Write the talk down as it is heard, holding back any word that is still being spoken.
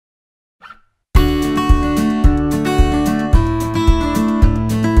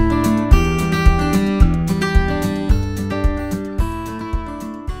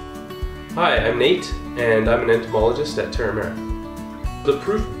Hi, I'm Nate, and I'm an entomologist at Terramera. The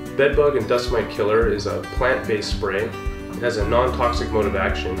Proof bedbug and dust mite killer is a plant-based spray. It has a non-toxic mode of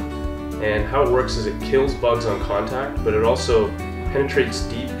action, and how it works is it kills bugs on contact, but it also penetrates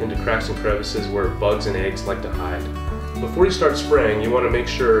deep into cracks and crevices where bugs and eggs like to hide. Before you start spraying, you want to make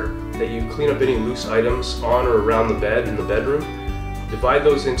sure that you clean up any loose items on or around the bed in the bedroom. Divide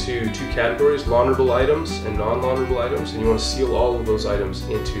those into two categories, launderable items and non-launderable items, and you want to seal all of those items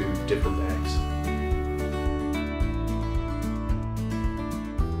into different bags.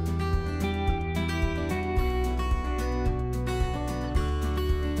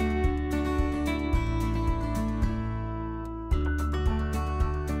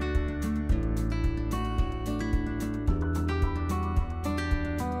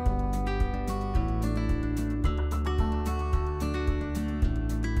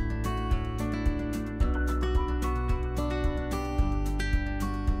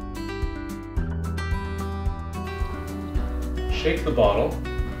 Shake the bottle,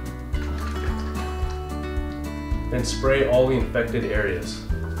 then spray all the infected areas.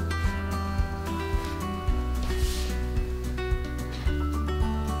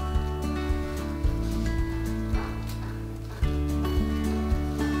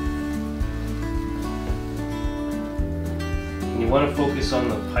 And you want to focus on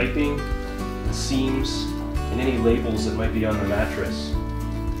the piping, the seams, and any labels that might be on the mattress,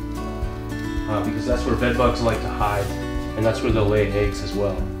 because that's where bed bugs like to hide. And that's where they'll lay eggs as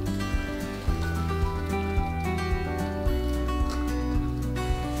well.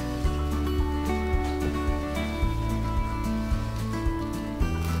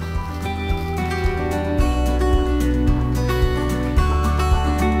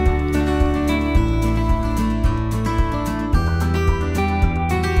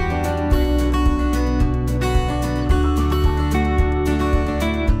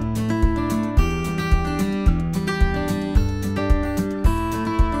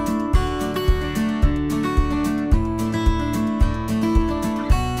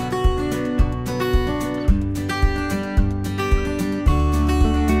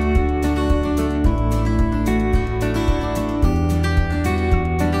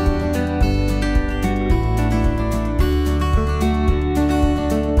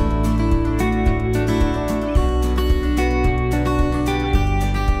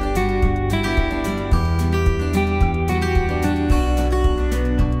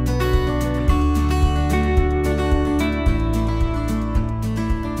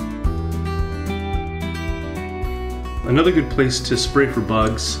 Another good place to spray for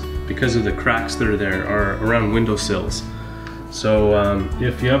bugs, because of the cracks that are there, are around windowsills. So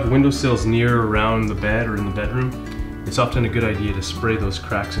if you have windowsills near or around the bed or in the bedroom, it's often a good idea to spray those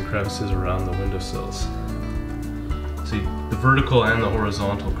cracks and crevices around the windowsills. So the vertical and the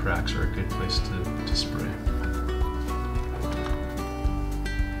horizontal cracks are a good place to spray.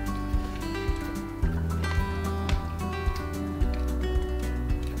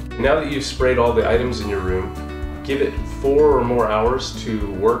 Now that you've sprayed all the items in your room, give it 4 or more hours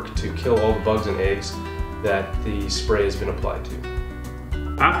to work to kill all the bugs and eggs that the spray has been applied to.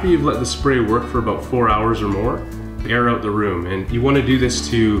 After you've let the spray work for about 4 hours or more, air out the room, and you want to do this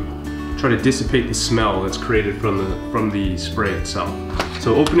to try to dissipate the smell that's created from the spray itself.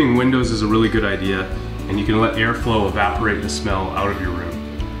 So opening windows is a really good idea, and you can let airflow evaporate the smell out of your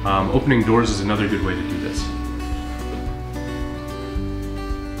room. Opening doors is another good way to do this.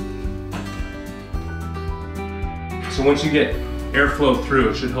 So once you get airflow through,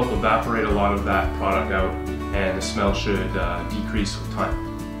 it should help evaporate a lot of that product out, and the smell should decrease with time.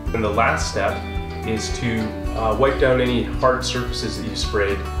 And the last step is to wipe down any hard surfaces that you've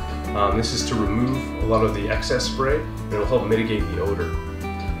sprayed. This is to remove a lot of the excess spray, and it'll help mitigate the odor.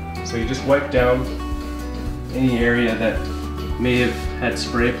 So you just wipe down any area that may have had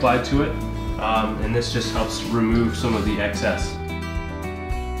spray applied to it, and this just helps remove some of the excess.